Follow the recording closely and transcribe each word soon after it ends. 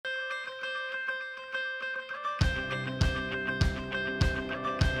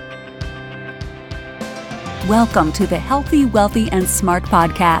Welcome to the Healthy, Wealthy, and Smart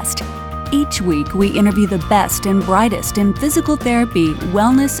podcast. Each week, we interview the best and brightest in physical therapy,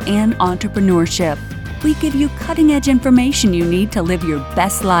 wellness, and entrepreneurship. We give you cutting-edge information you need to live your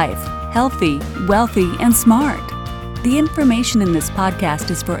best life, healthy, wealthy, and smart. The information in this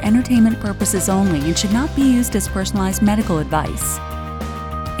podcast is for entertainment purposes only and should not be used as personalized medical advice.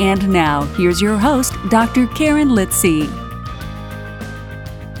 And now, here's your host, Dr. Karen Litzy.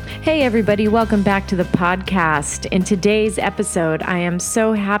 Hey everybody, welcome back to the podcast. In today's episode, I am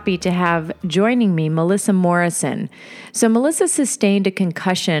so happy to have joining me Melissa Morrison. So Melissa sustained a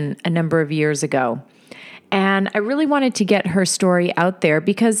concussion a number of years ago, and I really wanted to get her story out there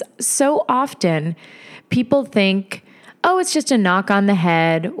because so often people think, oh, it's just a knock on the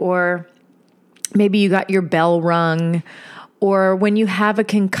head, or maybe you got your bell rung, or when you have a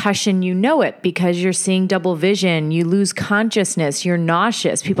concussion, you know it because you're seeing double vision, you lose consciousness, you're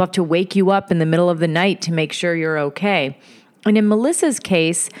nauseous. People have to wake you up in the middle of the night to make sure you're okay. And in Melissa's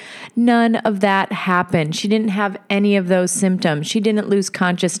case, none of that happened. She didn't have any of those symptoms. She didn't lose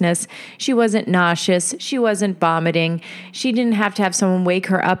consciousness. She wasn't nauseous. She wasn't vomiting. She didn't have to have someone wake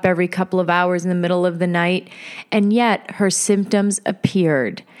her up every couple of hours in the middle of the night. And yet her symptoms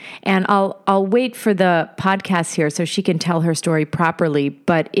appeared. And I'll wait for the podcast here so she can tell her story properly,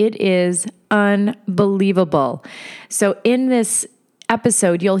 but it is unbelievable. So in this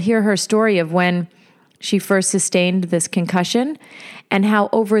episode, you'll hear her story of when she first sustained this concussion and how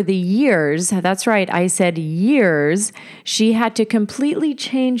over the years, that's right, I said years, she had to completely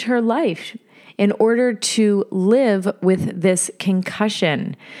change her life in order to live with this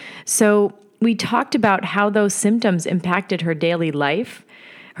concussion. So we talked about how those symptoms impacted her daily life,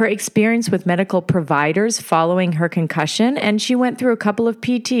 her experience with medical providers following her concussion, and she went through a couple of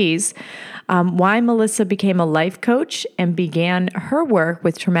PTs, why Melissa became a life coach and began her work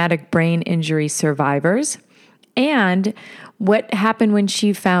with traumatic brain injury survivors, and what happened when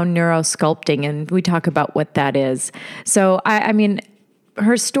she found neurosculpting, and we talk about what that is. So, I mean,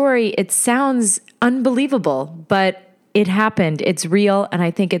 her story, it sounds unbelievable, but it happened. It's real, and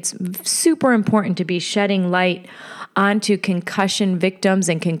I think it's super important to be shedding light onto concussion victims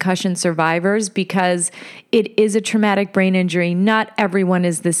and concussion survivors because it is a traumatic brain injury. Not everyone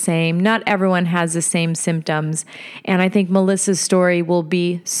is the same. Not everyone has the same symptoms. And I think Melissa's story will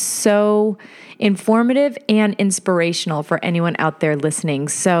be so informative and inspirational for anyone out there listening.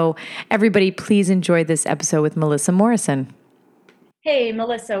 So everybody, please enjoy this episode with Melissa Morrison. Hey,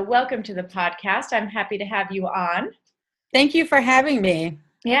 Melissa, welcome to the podcast. I'm happy to have you on. Thank you for having me.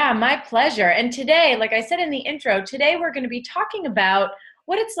 Yeah, my pleasure. And today, like I said in the intro, today we're going to be talking about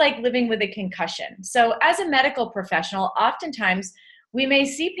what it's like living with a concussion. So as a medical professional, oftentimes we may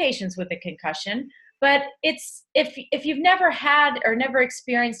see patients with a concussion, but it's if you've never had or never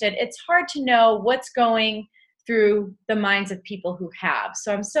experienced it, it's hard to know what's going through the minds of people who have.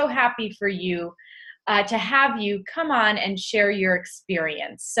 So I'm so happy for you to have you come on and share your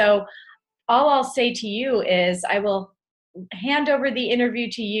experience. So all I'll say to you is I will hand over the interview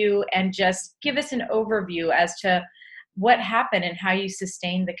to you and just give us an overview as to what happened and how you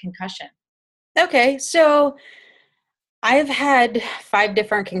sustained the concussion. Okay, so I've had 5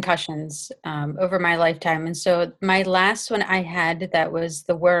 different concussions over my lifetime. And so my last one I had that was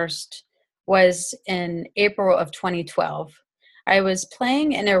the worst was in April of 2012. I was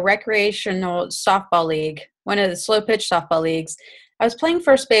playing in a recreational softball league, one of the slow pitch softball leagues. I was playing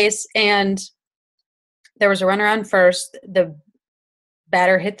first base and there was a runner on first. The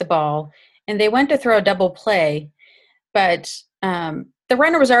batter hit the ball, and they went to throw a double play, but the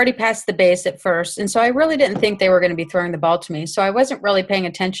runner was already past the base at first, and so I really didn't think they were going to be throwing the ball to me, so I wasn't really paying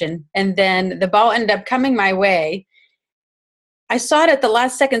attention, and then the ball ended up coming my way. I saw it at the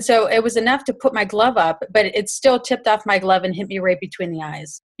last second, so it was enough to put my glove up, but it still tipped off my glove and hit me right between the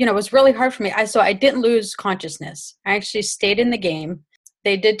eyes. You know, it was really hard for me. So I didn't lose consciousness. I actually stayed in the game.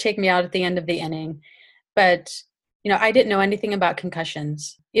 They did take me out at the end of the inning. But, you know, I didn't know anything about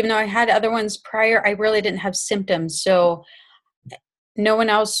concussions. Even though I had other ones prior, I really didn't have symptoms. So no one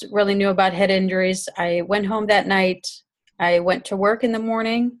else really knew about head injuries. I went home that night. I went to work in the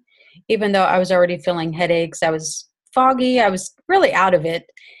morning, even though I was already feeling headaches. I was foggy. I was really out of it.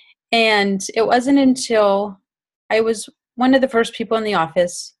 And it wasn't until I was one of the first people in the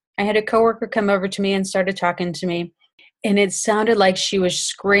office. I had a coworker come over to me and started talking to me. And it sounded like she was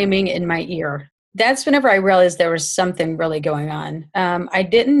screaming in my ear. That's whenever I realized there was something really going on. I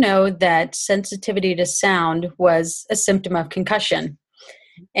didn't know that sensitivity to sound was a symptom of concussion.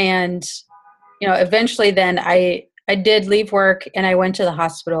 And, you know, eventually then I did leave work and I went to the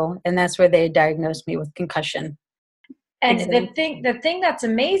hospital, and that's where they diagnosed me with concussion. And the thing that's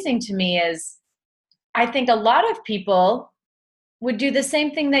amazing to me is I think a lot of people would do the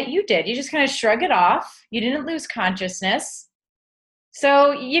same thing that you did. You just kind of shrug it off. You didn't lose consciousness.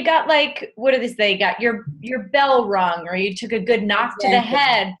 So you got like, what do they say? You got your bell rung, or you took a good knock to the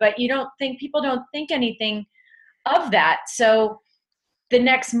head, but people don't think anything of that. So the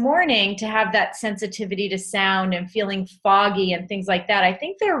next morning, to have that sensitivity to sound and feeling foggy and things like that, I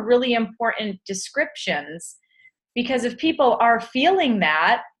think they're really important descriptions, because if people are feeling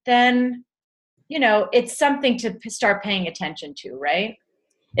that, then, it's something to start paying attention to, right?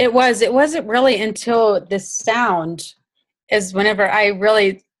 It wasn't really until the sound is whenever I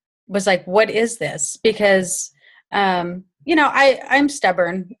really was like, what is this? Because, I'm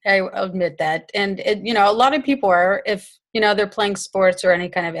stubborn. I admit that. And, a lot of people are, if, they're playing sports or any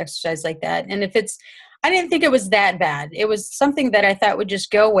kind of exercise like that. And I didn't think it was that bad. It was something that I thought would just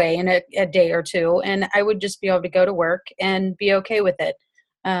go away in a day or two. And I would just be able to go to work and be okay with it.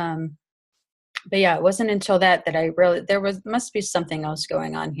 But yeah, it wasn't until that I really, must be something else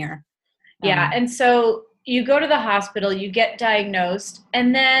going on here. Yeah. And so you go to the hospital, you get diagnosed,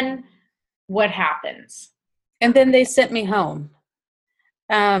 and then what happens? And then they sent me home.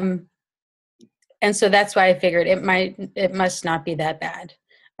 And so that's why I figured it must not be that bad.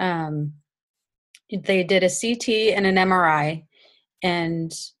 They did a CT and an MRI.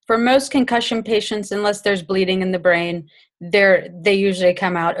 And for most concussion patients, unless there's bleeding in the brain, they usually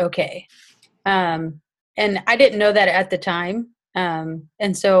come out okay. And I didn't know that at the time.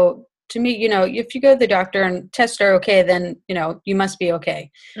 And so to me, if you go to the doctor and tests are okay, then, you must be okay.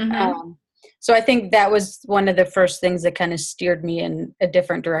 Mm-hmm. So I think that was one of the first things that kind of steered me in a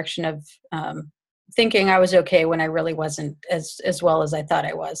different direction of thinking I was okay when I really wasn't as well as I thought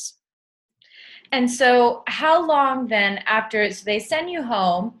I was. And so how long then after, so they send you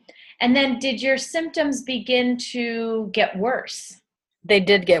home, and then did your symptoms begin to get worse? They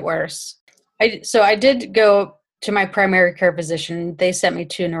did get worse. So I did go to my primary care physician. They sent me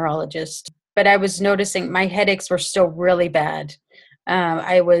to a neurologist, but I was noticing my headaches were still really bad.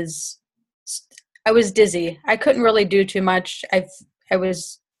 I was dizzy. I couldn't really do too much. I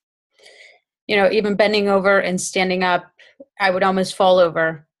was, even bending over and standing up, I would almost fall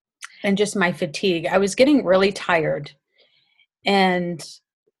over. And just my fatigue. I was getting really tired. And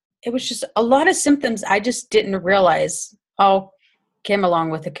it was just a lot of symptoms I just didn't realize all came along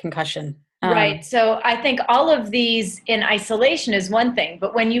with a concussion. Right. So I think all of these in isolation is one thing,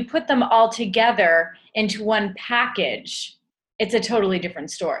 but when you put them all together into one package, it's a totally different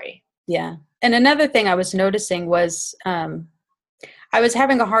story. Yeah. And another thing I was noticing was I was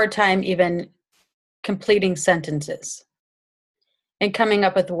having a hard time even completing sentences and coming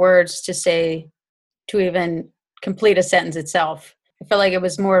up with words to even complete a sentence itself. I felt like it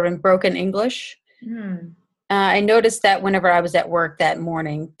was more of in broken English. I noticed that whenever I was at work that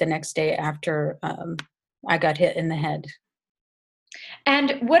morning, the next day after I got hit in the head.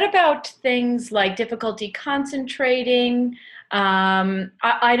 And what about things like difficulty concentrating?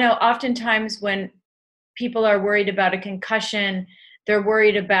 I know oftentimes when people are worried about a concussion, they're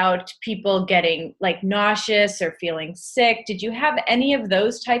worried about people getting like nauseous or feeling sick. Did you have any of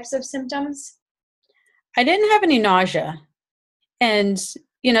those types of symptoms? I didn't have any nausea. And,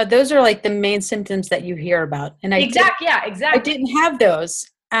 those are like the main symptoms that you hear about. And exactly. I didn't have those.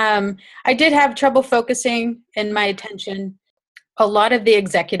 I did have trouble focusing in my attention. A lot of the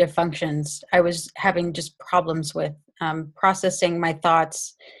executive functions, I was having just problems with processing my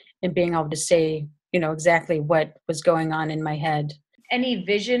thoughts and being able to say, exactly what was going on in my head. Any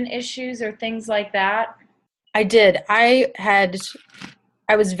vision issues or things like that? I did. I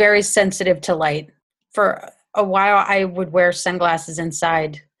was very sensitive to light. For a while, I would wear sunglasses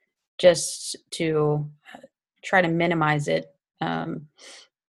inside just to try to minimize it. I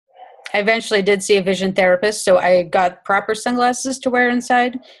eventually did see a vision therapist, so I got proper sunglasses to wear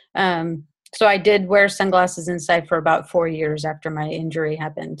inside. So I did wear sunglasses inside for about 4 years after my injury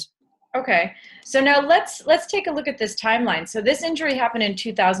happened. Okay. So now let's take a look at this timeline. So this injury happened in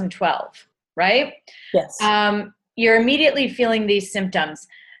 2012, right? Yes. You're immediately feeling these symptoms.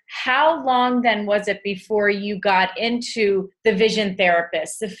 How long then was it before you got into the vision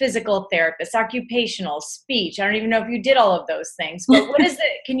therapist, the physical therapist, occupational, speech? I don't even know if you did all of those things, but what is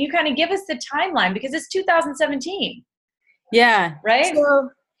it? Can you kind of give us the timeline? Because it's 2017. Yeah. Right?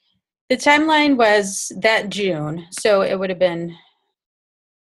 So the timeline was that June. So it would have been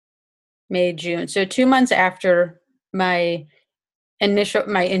May, June. So 2 months after my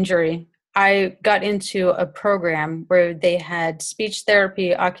injury, I got into a program where they had speech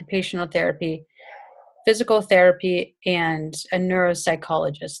therapy, occupational therapy, physical therapy, and a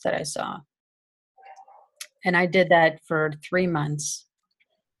neuropsychologist that I saw. And I did that for 3 months.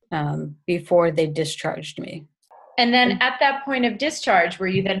 before they discharged me. And then at that point of discharge, were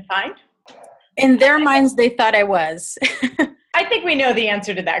you then fine? In their minds, they thought I was. I think we know the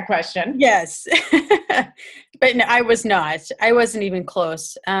answer to that question. Yes. But no, I was not. I wasn't even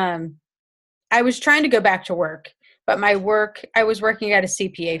close. I was trying to go back to work, but I was working at a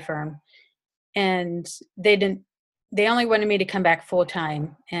CPA firm, and they only wanted me to come back full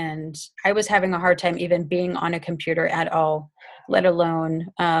time. And I was having a hard time even being on a computer at all, let alone,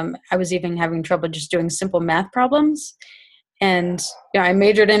 I was even having trouble just doing simple math problems. And, I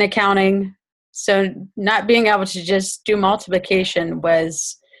majored in accounting. So not being able to just do multiplication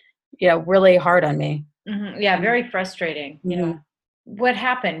was, really hard on me. Mm-hmm. Yeah, very frustrating. Mm-hmm. What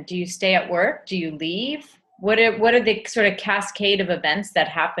happened? Do you stay at work? Do you leave? What are the sort of cascade of events that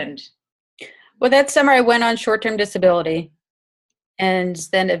happened? Well, that summer I went on short-term disability, and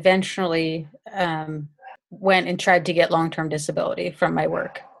then eventually went and tried to get long-term disability from my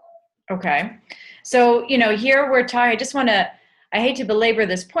work. Okay. So, here we're talking, I hate to belabor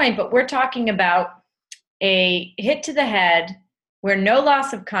this point, but we're talking about a hit to the head where no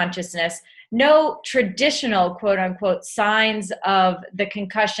loss of consciousness, no traditional quote unquote signs of the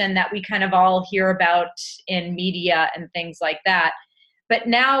concussion that we kind of all hear about in media and things like that. But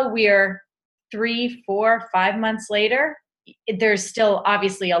now we're 3, 4, 5 months later, there's still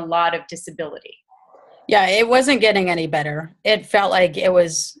obviously a lot of disability. Yeah, it wasn't getting any better. It felt like it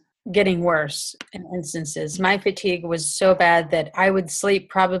was getting worse in instances. My fatigue was so bad that I would sleep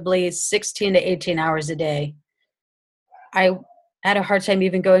probably 16 to 18 hours a day. I had a hard time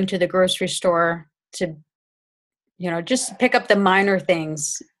even going to the grocery store to, just pick up the minor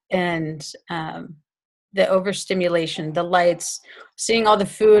things, and the overstimulation, the lights, seeing all the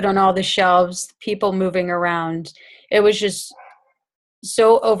food on all the shelves, people moving around. It was just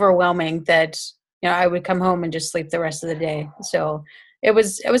so overwhelming that, I would come home and just sleep the rest of the day. So I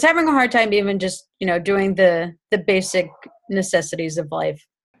was having a hard time even just, doing the basic necessities of life.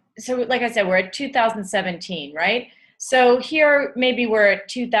 So like I said, we're at 2017, right? So here, maybe we're at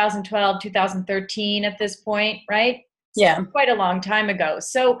 2012, 2013 at this point, right? Yeah. So quite a long time ago.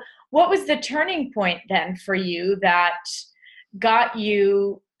 So what was the turning point then for you that got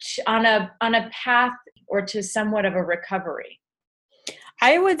you on a path or to somewhat of a recovery?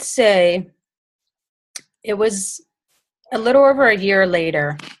 I would say it was a little over a year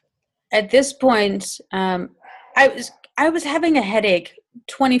later. At this point, I was having a headache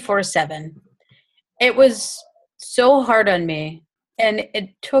 24/7. It was so hard on me, and it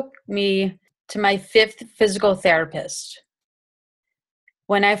took me to my 5th physical therapist.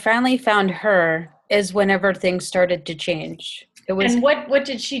 When I finally found her is whenever things started to change. And what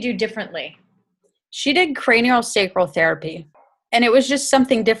did she do differently? She did cranial sacral therapy. And it was just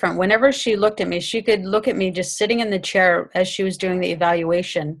something different. Whenever she looked at me, she could look at me just sitting in the chair as she was doing the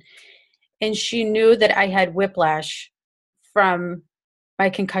evaluation. And she knew that I had whiplash from my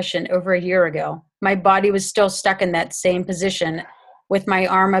concussion over a year ago. My body was still stuck in that same position with my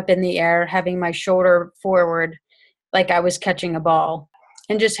arm up in the air, having my shoulder forward like I was catching a ball.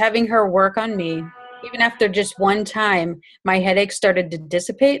 And just having her work on me, even after just one time, my headache started to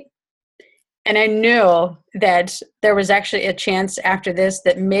dissipate. And I knew that there was actually a chance after this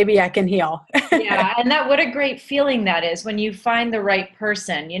that maybe I can heal. Yeah, and what a great feeling that is when you find the right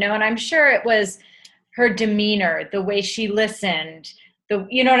person, and I'm sure it was her demeanor, the way she listened,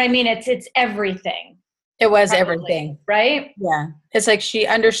 you know what I mean? It's everything. It was probably, everything. Right? Yeah. It's like she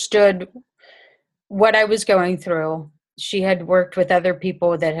understood what I was going through. She had worked with other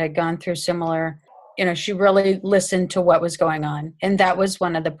people that had gone through similar, she really listened to what was going on. And that was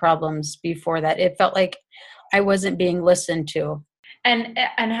one of the problems before that. It felt like I wasn't being listened to. And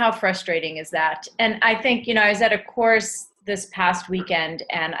how frustrating is that? And I think, I was at a course this past weekend,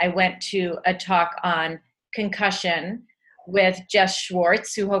 and I went to a talk on concussion with Jess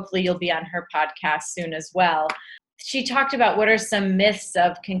Schwartz, who hopefully you'll be on her podcast soon as well. She talked about what are some myths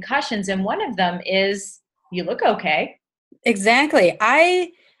of concussions, and one of them is you look okay. Exactly.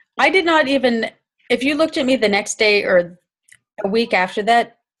 I did not even, if you looked at me the next day or a week after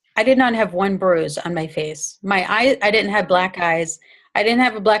that, I did not have one bruise on my face. My eye, I didn't have black eyes. I didn't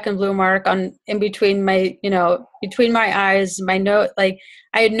have a black and blue mark in between my, between my eyes, my nose, like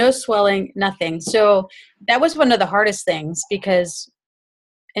I had no swelling, nothing. So that was one of the hardest things, because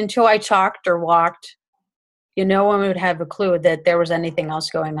until I talked or walked, no one would have a clue that there was anything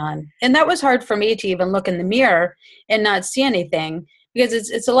else going on. And that was hard for me to even look in the mirror and not see anything, because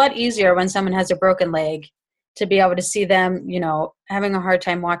it's a lot easier when someone has a broken leg to be able to see them, having a hard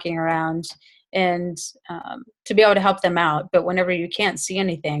time walking around, and to be able to help them out. But whenever you can't see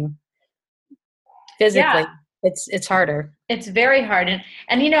anything physically. it's harder. It's very hard. And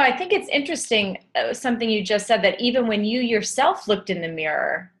I think it's interesting, something you just said, that even when you yourself looked in the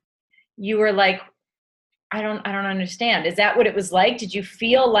mirror, you were like, I don't understand. Is that what it was like? Did you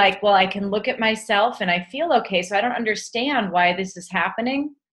feel like, well, I can look at myself and I feel okay, so I don't understand why this is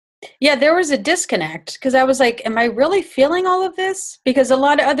happening? Yeah, there was a disconnect because I was like, am I really feeling all of this? Because a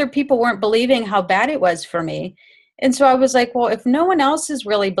lot of other people weren't believing how bad it was for me. And so I was like, well, if no one else is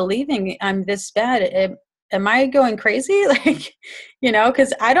really believing I'm this bad, am I going crazy? Like,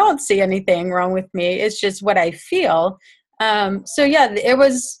 because I don't see anything wrong with me. It's just what I feel. So yeah, it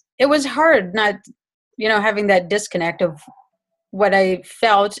was hard not, having that disconnect of what I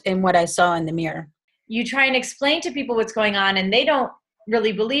felt and what I saw in the mirror. You try and explain to people what's going on and they don't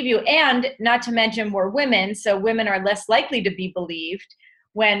really believe you. And not to mention we're women, so women are less likely to be believed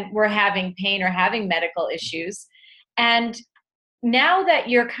when we're having pain or having medical issues. And now that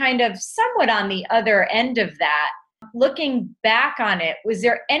you're kind of somewhat on the other end of that, looking back on it, was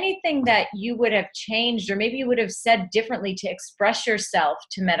there anything that you would have changed or maybe you would have said differently to express yourself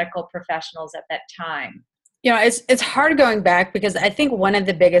to medical professionals at that time? It's hard going back because I think one of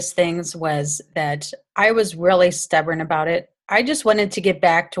the biggest things was that I was really stubborn about it. I just wanted to get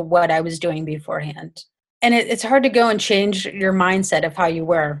back to what I was doing beforehand. And it's hard to go and change your mindset of how you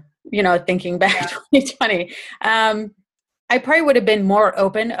were, thinking back to 2020. I probably would have been more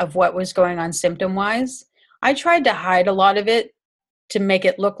open of what was going on symptom-wise. I tried to hide a lot of it to make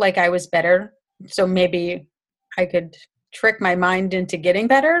it look like I was better. So maybe I could trick my mind into getting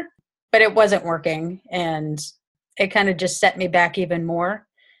better, but it wasn't working. And it kind of just set me back even more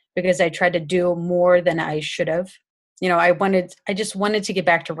because I tried to do more than I should have. I just wanted to get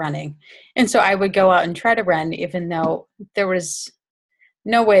back to running. And so I would go out and try to run, even though there was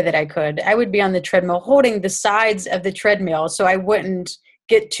no way that I could. I would be on the treadmill holding the sides of the treadmill so I wouldn't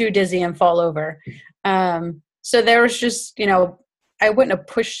get too dizzy and fall over. So there was just, I wouldn't have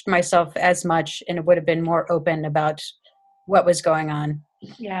pushed myself as much and it would have been more open about what was going on.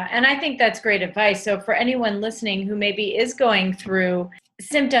 Yeah, and I think that's great advice. So for anyone listening who maybe is going through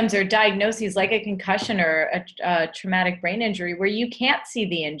symptoms or diagnoses like a concussion or a traumatic brain injury where you can't see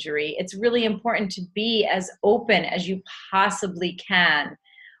the injury, it's really important to be as open as you possibly can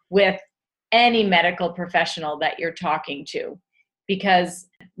with any medical professional that you're talking to, because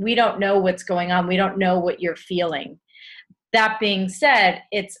we don't know what's going on. We don't know what you're feeling. That being said,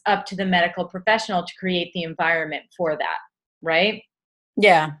 it's up to the medical professional to create the environment for that, right?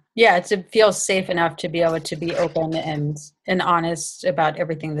 Yeah. To feel safe enough to be able to be open and honest about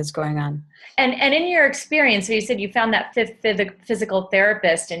everything that's going on. And in your experience, so you said you found that physical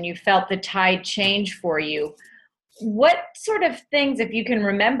therapist and you felt the tide change for you. What sort of things, if you can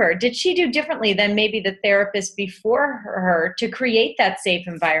remember, did she do differently than maybe the therapist before her to create that safe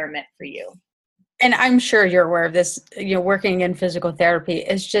environment for you? And I'm sure you're aware of this, working in physical therapy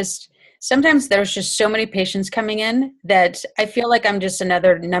is just, sometimes there's just so many patients coming in that I feel like I'm just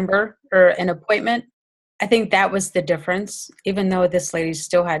another number or an appointment. I think that was the difference. Even though this lady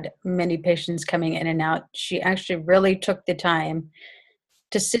still had many patients coming in and out, she actually really took the time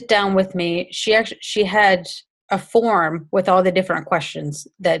to sit down with me. She had a form with all the different questions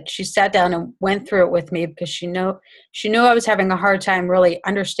that she sat down and went through it with me because she knew I was having a hard time really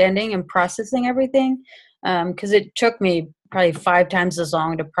understanding and processing everything. Because it took me probably 5 times as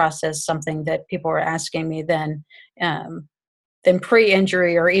long to process something that people were asking me than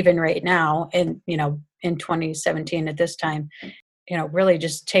pre-injury or even right now in 2017 at this time, really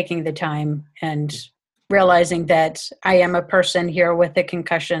just taking the time and realizing that I am a person here with a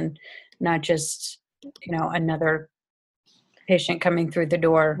concussion, not just, another patient coming through the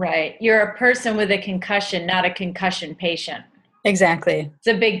door. Right. You're a person with a concussion, not a concussion patient. Exactly. It's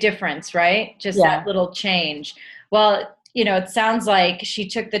a big difference, right? Just that little change. Well, it sounds like she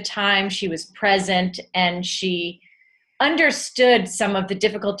took the time, she was present, and she understood some of the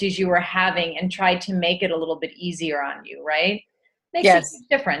difficulties you were having and tried to make it a little bit easier on you, right? Makes a huge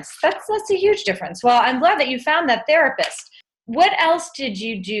difference. That's a huge difference. Well, I'm glad that you found that therapist. What else did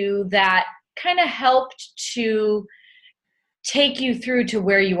you do that kind of helped to take you through to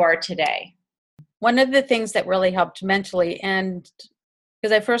where you are today? One of the things that really helped mentally, and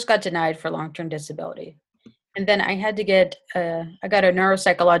because I first got denied for long-term disability, and then I had to I got a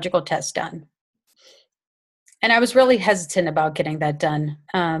neuropsychological test done. And I was really hesitant about getting that done.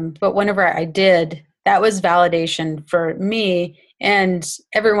 But whenever I did, that was validation for me and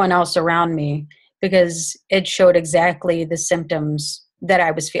everyone else around me because it showed exactly the symptoms that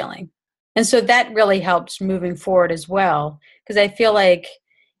I was feeling. And so that really helped moving forward as well, because I feel like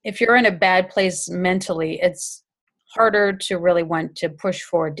if you're in a bad place mentally, it's harder to really want to push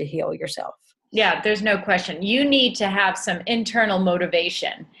forward to heal yourself. Yeah, there's no question. You need to have some internal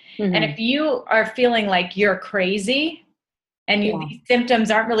motivation. And Mm-hmm. if you are feeling like you're crazy and Yeah. these symptoms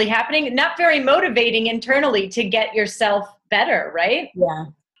aren't really happening, not very motivating internally to get yourself better, right? Yeah.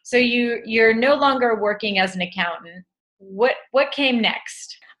 So you're no longer working as an accountant. What came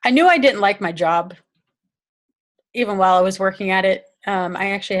next? I knew I didn't like my job even while I was working at it. I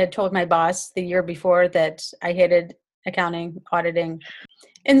actually had told my boss the year before that I hated accounting, auditing.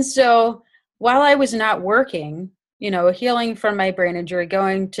 And so while I was not working, healing from my brain injury,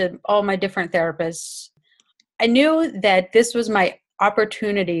 going to all my different therapists, I knew that this was my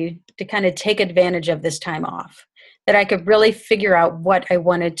opportunity to kind of take advantage of this time off, that I could really figure out what I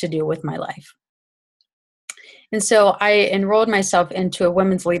wanted to do with my life. And so I enrolled myself into a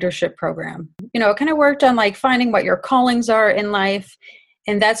women's leadership program. It kind of worked on like finding what your callings are in life.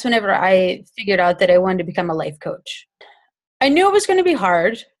 And that's whenever I figured out that I wanted to become a life coach. I knew it was going to be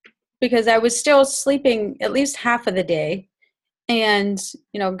hard because I was still sleeping at least half of the day and,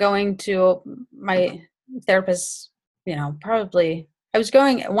 going to my therapist, probably I was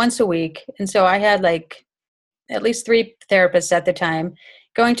going once a week. And so I had like at least 3 therapists at the time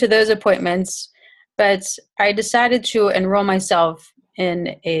going to those appointments. But I decided to enroll myself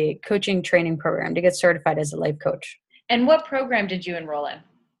in a coaching training program to get certified as a life coach. And what program did you enroll in?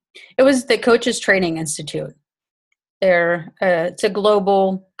 It was the Coaches Training Institute. It's a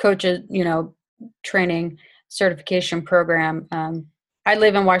global coaches, training certification program. I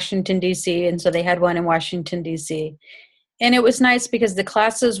live in Washington, D.C., and so they had one in Washington, D.C. And it was nice because the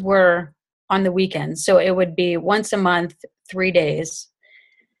classes were on the weekends. So it would be once a month, 3 days.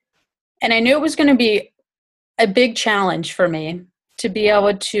 And I knew it was going to be a big challenge for me to be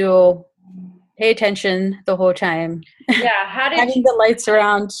able to pay attention the whole time. Yeah, how did having you the lights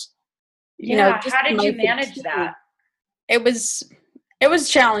around, just how did my you manage fatigue. that? It was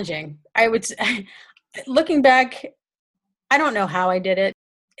challenging. I would looking back, I don't know how I did it.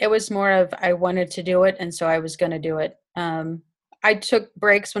 It was more of I wanted to do it, and so I was going to do it. I took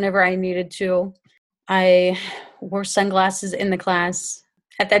breaks whenever I needed to. I wore sunglasses in the class.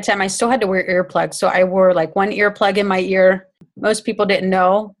 At that time, I still had to wear earplugs, so I wore like one earplug in my ear. Most people didn't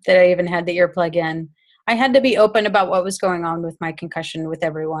know that I even had the earplug in. I had to be open about what was going on with my concussion with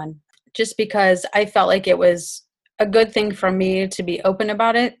everyone, just because I felt like it was a good thing for me to be open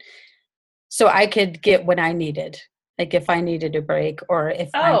about it so I could get what I needed. Like if I needed a break or if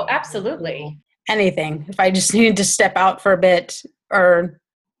I Oh, needed to absolutely. do anything, if I just needed to step out for a bit or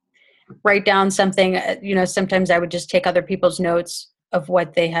write down something, sometimes I would just take other people's notes of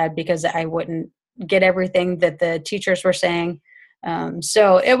what they had because I wouldn't get everything that the teachers were saying.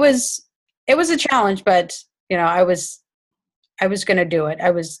 So it was a challenge, but I was going to do it. I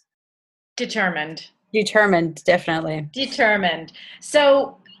was Determined. determined, definitely. Determined.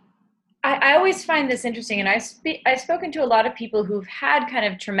 So I always find this interesting, and I've spoken to a lot of people who've had kind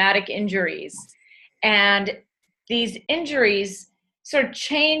of traumatic injuries, and these injuries sort of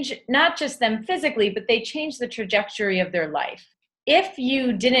change not just them physically, but they change the trajectory of their life. If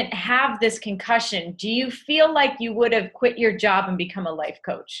you didn't have this concussion, do you feel like you would have quit your job and become a life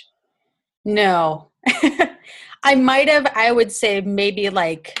coach? No. I might have, I would say maybe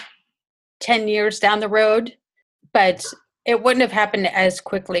like 10 years down the road, but it wouldn't have happened as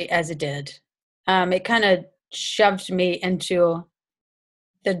quickly as it did. It kind of shoved me into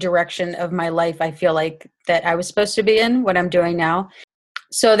the direction of my life I feel like that I was supposed to be in, what I'm doing now.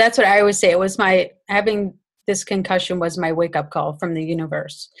 So that's what I always say. It was having this concussion was my wake up call from the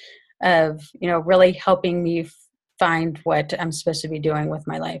universe of, really helping me find what I'm supposed to be doing with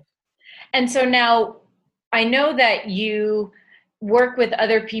my life. And so now I know that you work with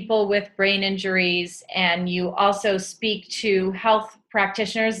other people with brain injuries, and you also speak to health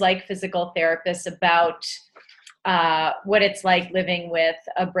practitioners like physical therapists about what it's like living with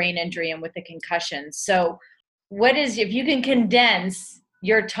a brain injury and with a concussion. So if you can condense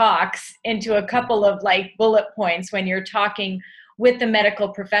your talks into a couple of like bullet points when you're talking with the medical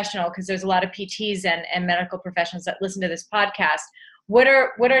professional, because there's a lot of PTs and medical professionals that listen to this podcast, what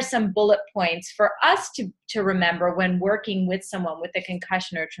are some bullet points for us to remember when working with someone with a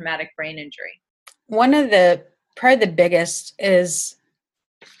concussion or traumatic brain injury? One of probably the biggest is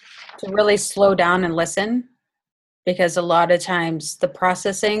to really slow down and listen, because a lot of times the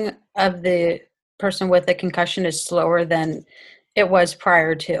processing of the person with a concussion is slower than it was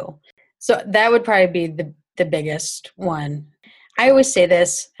prior to. So that would probably be the biggest one. I always say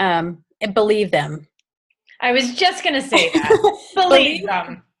this, and believe them. I was just going to say that. Believe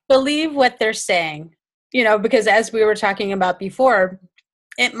them. Believe what they're saying, because as we were talking about before,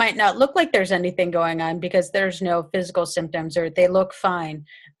 it might not look like there's anything going on because there's no physical symptoms or they look fine.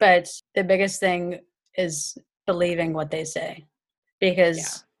 But the biggest thing is believing what they say,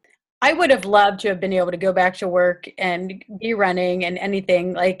 because I would have loved to have been able to go back to work and be running and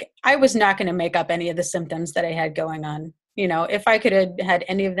anything. Like, I was not going to make up any of the symptoms that I had going on. You know, if I could have had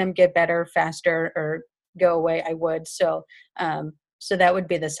any of them get better faster or go away, I would. So, so that would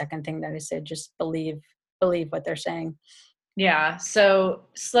be the second thing that I said, just believe what they're saying. Yeah. So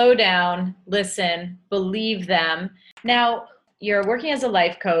slow down, listen, believe them. Now, you're working as a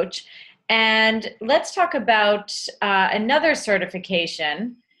life coach, and let's talk about another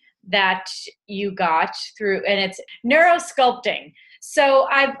certification that you got through, and it's neurosculpting. So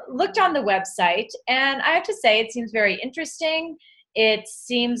I've looked on the website, and I have to say it seems very interesting. It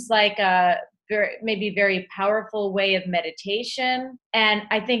seems like a maybe very powerful way of meditation. And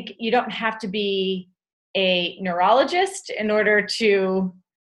I think you don't have to be a neurologist in order to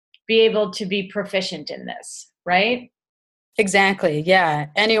be able to be proficient in this, right? Exactly. Yeah.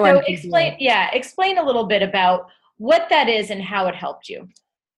 Anyone So can do it. explain a little bit about what that is and how it helped you.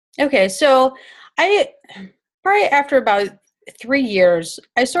 Okay. So I, probably after about 3 years,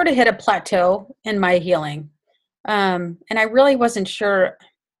 I sort of hit a plateau in my healing. And I really wasn't sure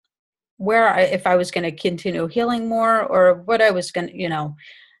if I was going to continue healing more or what I was going to,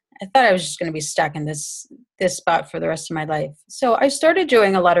 I thought I was just going to be stuck in this spot for the rest of my life. So I started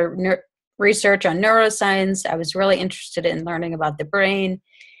doing a lot of research on neuroscience. I was really interested in learning about the brain.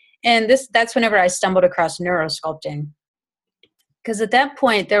 And that's whenever I stumbled across neurosculpting. Because at that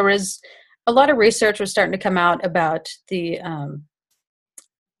point, there was a lot of research was starting to come out about the,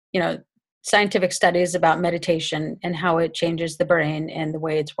 scientific studies about meditation and how it changes the brain and the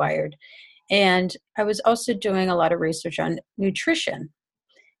way it's wired. And I was also doing a lot of research on nutrition.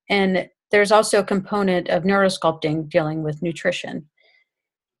 And there's also a component of neurosculpting dealing with nutrition.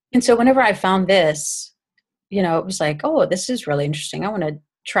 And so whenever I found this, it was like, oh, this is really interesting. I want to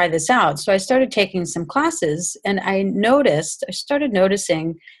try this out. So I started taking some classes, and I started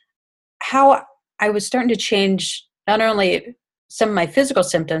noticing how I was starting to change not only some of my physical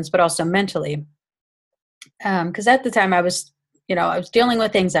symptoms, but also mentally. Because at the time I was dealing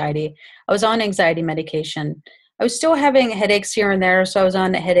with anxiety. I was on anxiety medication. I was still having headaches here and there, so I was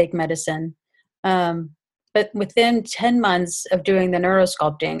on headache medicine. But within 10 months of doing the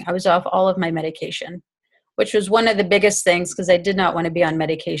neurosculpting, I was off all of my medication, which was one of the biggest things because I did not want to be on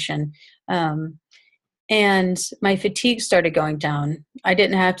medication. And my fatigue started going down. I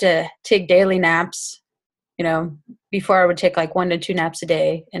didn't have to take daily naps. Before I would take like 1 to 2 naps a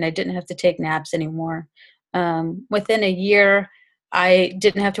day, and I didn't have to take naps anymore. Within a year, I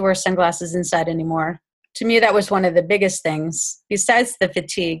didn't have to wear sunglasses inside anymore. To me, that was one of the biggest things besides the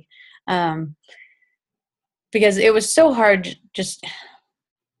fatigue, because it was so hard. Just,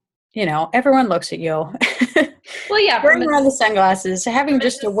 everyone looks at you. Well, yeah, wearing around the sunglasses, having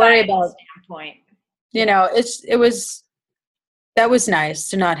just to worry about standpoint. That was nice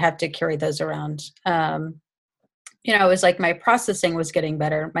to not have to carry those around. It was like my processing was getting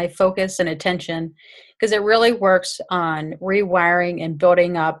better, my focus and attention, because it really works on rewiring and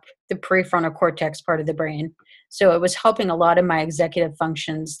building up the prefrontal cortex part of the brain. So it was helping a lot of my executive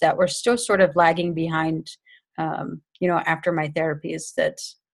functions that were still sort of lagging behind, after my therapies.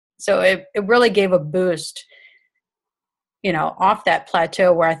 So it really gave a boost, off that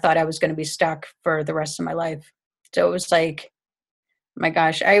plateau where I thought I was going to be stuck for the rest of my life. So it was like, my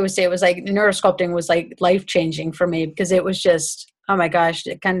gosh, I would say it was like neurosculpting was like life-changing for me, because it was just, oh my gosh,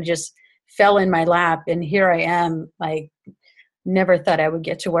 it kind of just fell in my lap. And here I am, like, never thought I would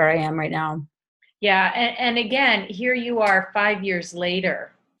get to where I am right now. Yeah. And again, here you are 5 years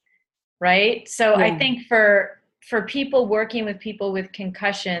later, right? So Yeah. I think for people working with people with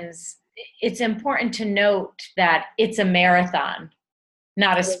concussions, it's important to note that it's a marathon,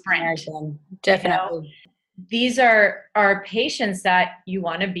 not a sprint. Definitely. These are patients that you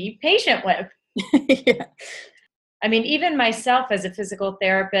want to be patient with. Yeah. I mean, even myself as a physical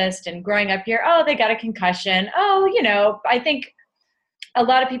therapist and growing up here, oh, they got a concussion. Oh, I think a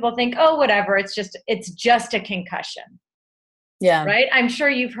lot of people think, oh, whatever, it's just a concussion. Yeah. Right? I'm sure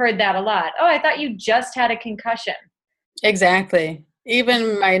you've heard that a lot. Oh, I thought you just had a concussion. Exactly.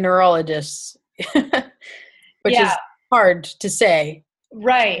 Even my neurologists, which is hard to say.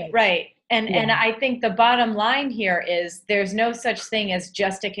 Right. And I think the bottom line here is there's no such thing as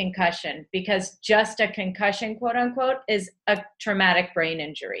just a concussion, because just a concussion, quote unquote, is a traumatic brain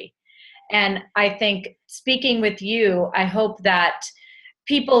injury. And I think, speaking with you, I hope that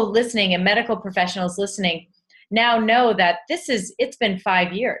people listening and medical professionals listening now know that it's been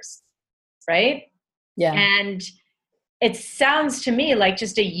 5 years, right? Yeah. And it sounds to me like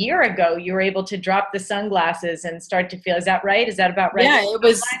just a year ago, you were able to drop the sunglasses and start to feel, is that right? Is that about right? Yeah, it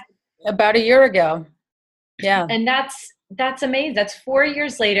was about a year ago. Yeah. And that's amazing. That's 4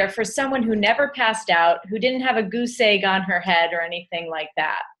 years later for someone who never passed out, who didn't have a goose egg on her head or anything like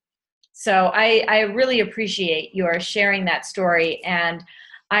that. So I really appreciate your sharing that story. And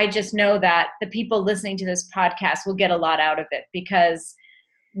I just know that the people listening to this podcast will get a lot out of it, because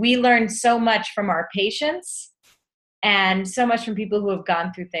we learn so much from our patients and so much from people who have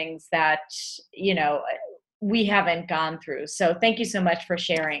gone through things that, we haven't gone through. So thank you so much for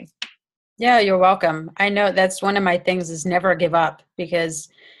sharing. Yeah, you're welcome. I know that's one of my things is never give up, because,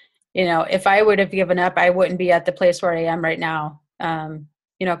 if I would have given up, I wouldn't be at the place where I am right now.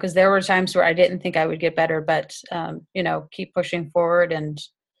 Because there were times where I didn't think I would get better, but, keep pushing forward and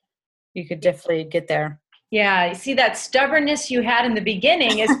you could definitely get there. Yeah, you see that stubbornness you had in the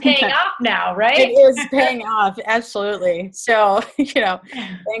beginning is paying off now, right? It is paying off, absolutely. So,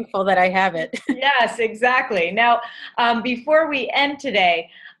 thankful that I have it. Yes, exactly. Now, before we end today,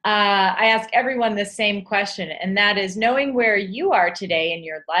 I ask everyone the same question, and that is, knowing where you are today in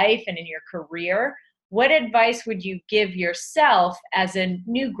your life and in your career, what advice would you give yourself as a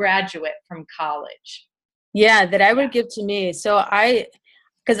new graduate from college? Yeah, that I would give to me. So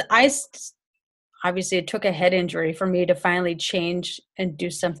because obviously it took a head injury for me to finally change and do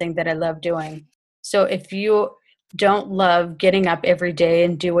something that I love doing. So if you don't love getting up every day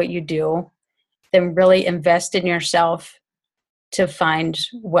and do what you do, then really invest in yourself to find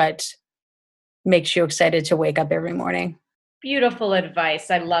what makes you excited to wake up every morning. Beautiful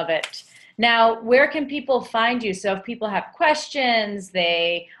advice. I love it. Now, where can people find you? So if people have questions,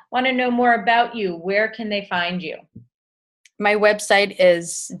 they want to know more about you, where can they find you? My website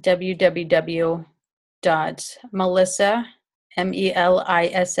is www.melissa,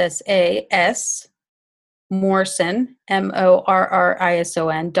 MELISSAS, Morrison,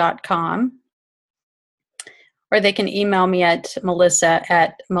 MORRISON.com. Or they can email me at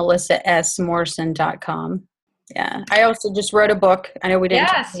melissa@melissasmorrison.com. Yeah. I also just wrote a book. I know we didn't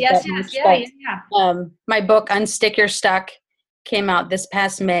talk about that much, but my book, Unstick Your Stuck, came out this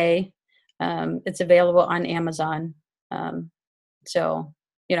past May. It's available on Amazon. So,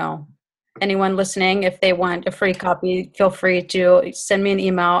 anyone listening, if they want a free copy, feel free to send me an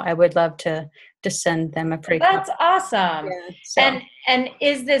email. I would love to send them a free copy. That's awesome. Yeah, so. And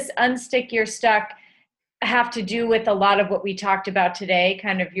is this Unstick Your Stuck have to do with a lot of what we talked about today,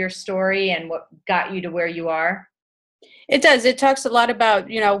 kind of your story and what got you to where you are? It does. It talks a lot about,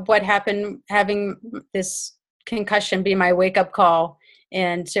 what happened, having this concussion be my wake-up call,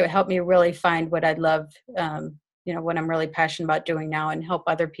 and to help me really find what I love, what I'm really passionate about doing now, and help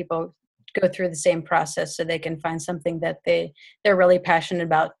other people go through the same process so they can find something that they're really passionate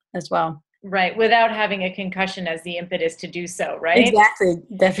about as well. Right, without having a concussion as the impetus to do so, right? Exactly,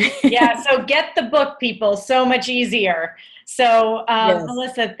 definitely. Yeah, so get the book, people, so much easier. So, yes.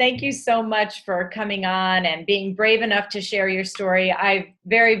 Melissa, thank you so much for coming on and being brave enough to share your story. I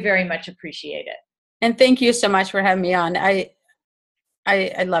very, very much appreciate it. And thank you so much for having me on. I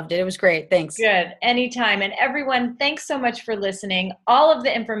loved it. It was great. Thanks. Good. Anytime. And everyone, thanks so much for listening. All of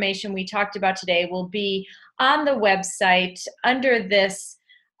the information we talked about today will be on the website under this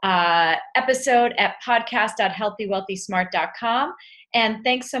episode at podcast.healthywealthysmart.com. And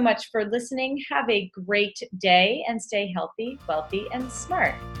thanks so much for listening. Have a great day and stay healthy, wealthy, and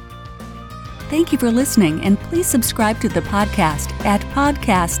smart. Thank you for listening, and please subscribe to the podcast at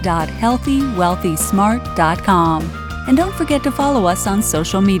podcast.healthywealthysmart.com. And don't forget to follow us on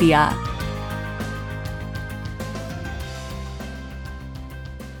social media.